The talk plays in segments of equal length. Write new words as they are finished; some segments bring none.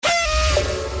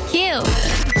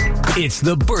It's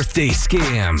the birthday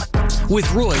scam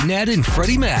with Roy, Nat, and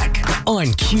Freddie Mac on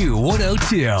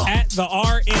Q102. At the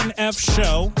RNF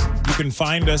show, you can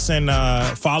find us and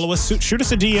follow us. Shoot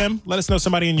us a DM. Let us know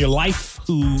somebody in your life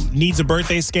who needs a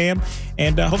birthday scam,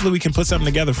 and hopefully we can put something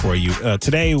together for you.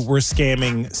 Today, we're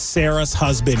scamming Sarah's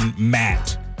husband,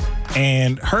 Matt.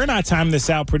 And her and I timed this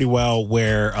out pretty well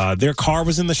where their car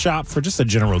was in the shop for just a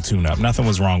general tune-up. Nothing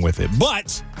was wrong with it.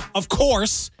 But, of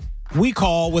course, we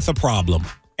call with a problem.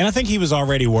 And I think he was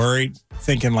already worried,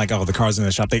 thinking like, oh, the car's in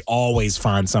the shop. They always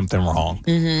find something wrong.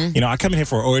 Mm-hmm. You know, I come in here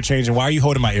for an oil change, and why are you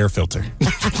holding my air filter?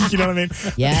 You know what I mean?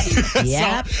 Yeah.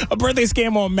 Yeah. So, a birthday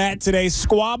scam on Matt today.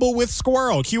 Squabble with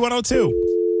Squirrel. Q102.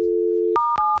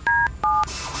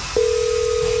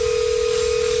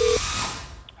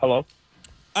 Hello?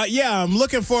 Yeah, I'm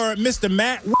looking for Mr.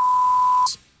 Matt.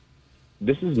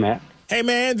 This is Matt. Hey,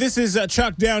 man, this is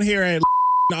Chuck down here at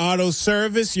Auto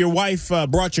Service. Your wife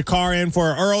brought your car in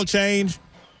for an oil change.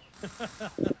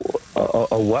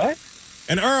 A what?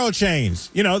 An oil change.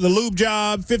 You know, the lube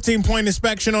job, 15-point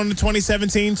inspection on the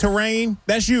 2017 Terrain.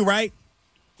 That's you, right?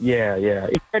 Yeah. You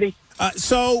ready?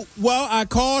 I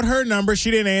called her number.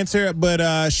 She didn't answer,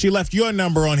 but she left your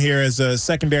number on here as a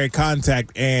secondary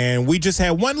contact, and we just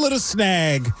had one little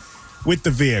snag with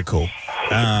the vehicle.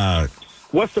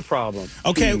 What's the problem?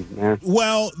 Okay, Jeez,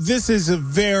 well, this is a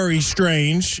very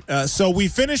strange. So we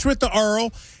finished with the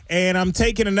Earl, and I'm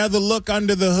taking another look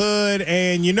under the hood,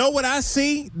 and you know what I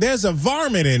see? There's a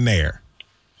varmint in there.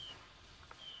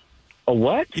 A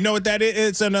what? You know what that is?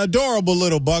 It's an adorable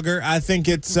little bugger. I think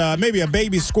it's maybe a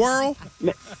baby squirrel.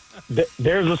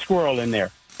 There's a squirrel in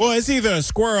there. Well, it's either a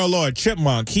squirrel or a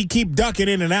chipmunk. He keep ducking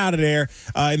in and out of there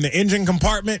in the engine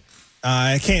compartment.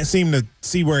 I can't seem to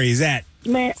see where he's at.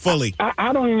 Man, fully.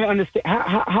 I don't even understand.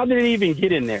 How did it even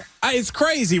get in there? It's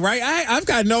crazy, right? I've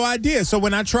got no idea. So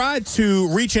when I tried to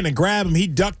reach in and grab him, he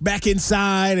ducked back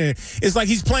inside, and it's like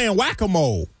he's playing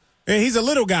whack-a-mole. And he's a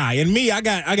little guy, and me, I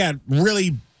got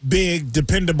really big,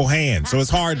 dependable hands, so it's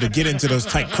hard to get into those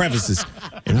tight crevices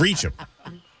and reach him.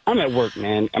 I'm at work,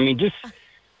 man. I mean, just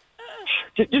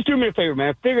do me a favor,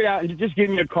 man. Figure it out and just give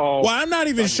me a call. Well, I'm not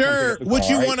even sure what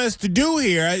you want us to do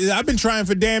here. I've been trying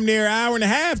for damn near an hour and a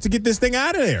half to get this thing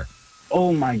out of there.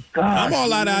 Oh, my God. I'm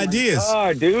all out of ideas.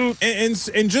 Oh, dude. And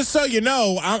just so you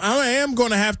know, I am going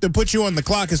to have to put you on the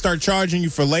clock and start charging you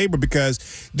for labor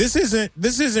because this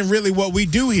isn't really what we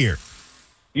do here.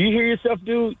 You hear yourself,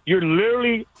 dude? You're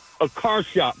literally a car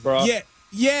shop, bro.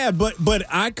 Yeah, but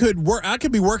I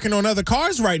could be working on other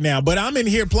cars right now, but I'm in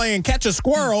here playing catch a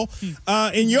squirrel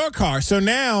in your car. So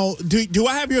now, do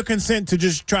I have your consent to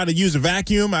just try to use a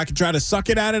vacuum? I can try to suck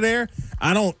it out of there.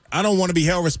 I don't want to be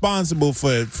held responsible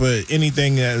for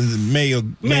anything that may or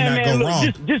may not go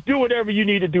wrong. Just do whatever you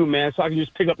need to do, man, so I can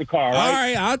just pick up the car. All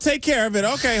right, I'll take care of it.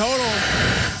 Okay, hold on.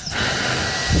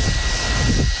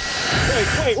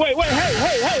 Wait,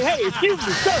 hey, excuse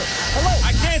me, sir. Hello.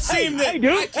 I can't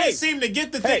seem to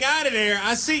get the thing out of there.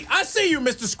 I see you,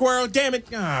 Mr. Squirrel. Damn it.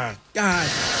 Oh, God.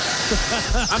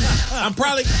 I'm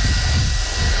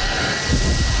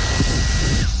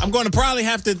going to probably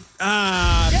have to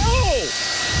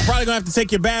probably going to have to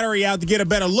take your battery out to get a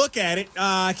better look at it.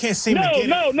 I can't seem to get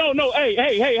it. No.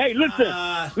 Hey,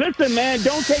 listen, man.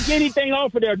 Don't take anything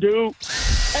off of there, dude.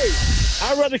 Hey,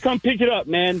 I'd rather come pick it up,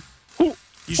 man.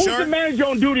 Who's the manager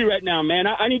on duty right now, man?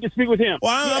 I need to speak with him.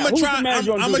 Well, I'm going to try.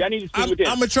 I need to speak with him.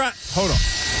 I'm going to try. Hold on.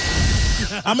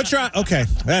 I'm going to try. Okay,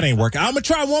 that ain't working. I'm going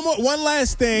to try one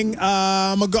last thing.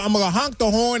 I'm going to honk the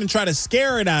horn and try to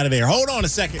scare it out of there. Hold on a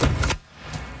second.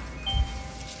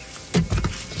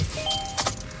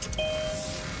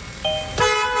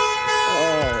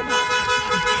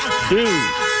 Dude.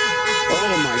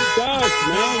 Oh, my gosh,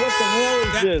 man. What the hell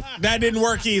is this? That didn't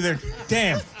work either.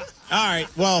 Damn. All right,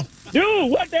 well.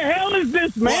 Dude, what the hell is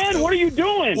this, man? What are you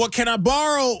doing? Well, can I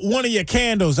borrow one of your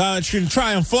candles? I should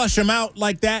try and flush them out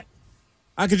like that.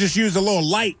 I could just use a little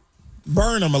light,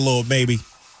 burn them a little, maybe.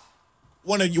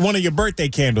 One of your birthday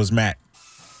candles, Matt.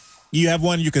 You have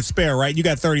one you could spare, right? You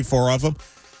got 34 of them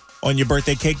on your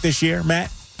birthday cake this year,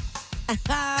 Matt.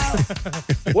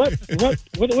 What the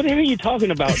hell are you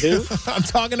talking about, dude? I'm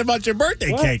talking about your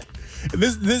birthday cake.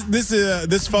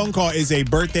 This phone call is a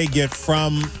birthday gift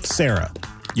from Sarah,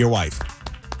 your wife.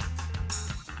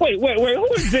 Wait,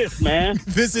 who is this, man?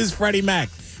 This is Freddie Mac.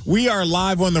 We are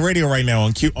live on the radio right now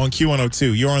on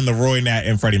Q102. You're on the Roy, Nat,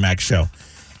 and Freddie Mac show.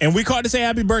 And we called to say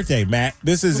happy birthday, Matt.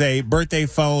 This is a birthday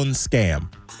phone scam.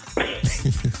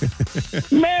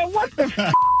 Man, what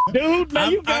the dude?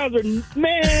 Man, you guys are,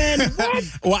 man, what?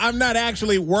 Well, I'm not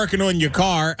actually working on your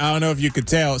car. I don't know if you could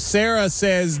tell. Sarah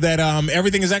says that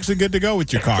everything is actually good to go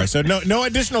with your car. So no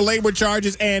additional labor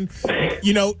charges. And,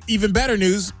 even better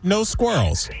news, no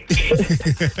squirrels.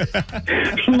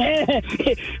 Man,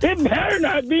 it better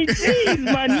not be. Jeez,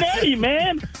 my nutty,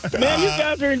 man. Man, you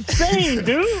guys are insane,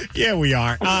 dude. Yeah, we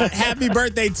are. Happy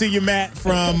birthday to you, Matt,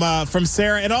 from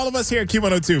Sarah and all of us here at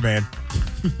Q102, man.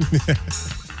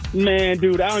 Man,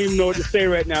 dude, I don't even know what to say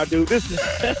right now, dude. This is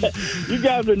you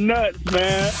guys are nuts,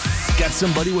 man. Got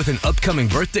somebody with an upcoming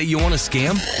birthday you want to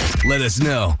scam? Let us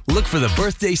know. Look for the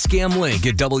birthday scam link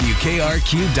at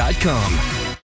WKRQ.com.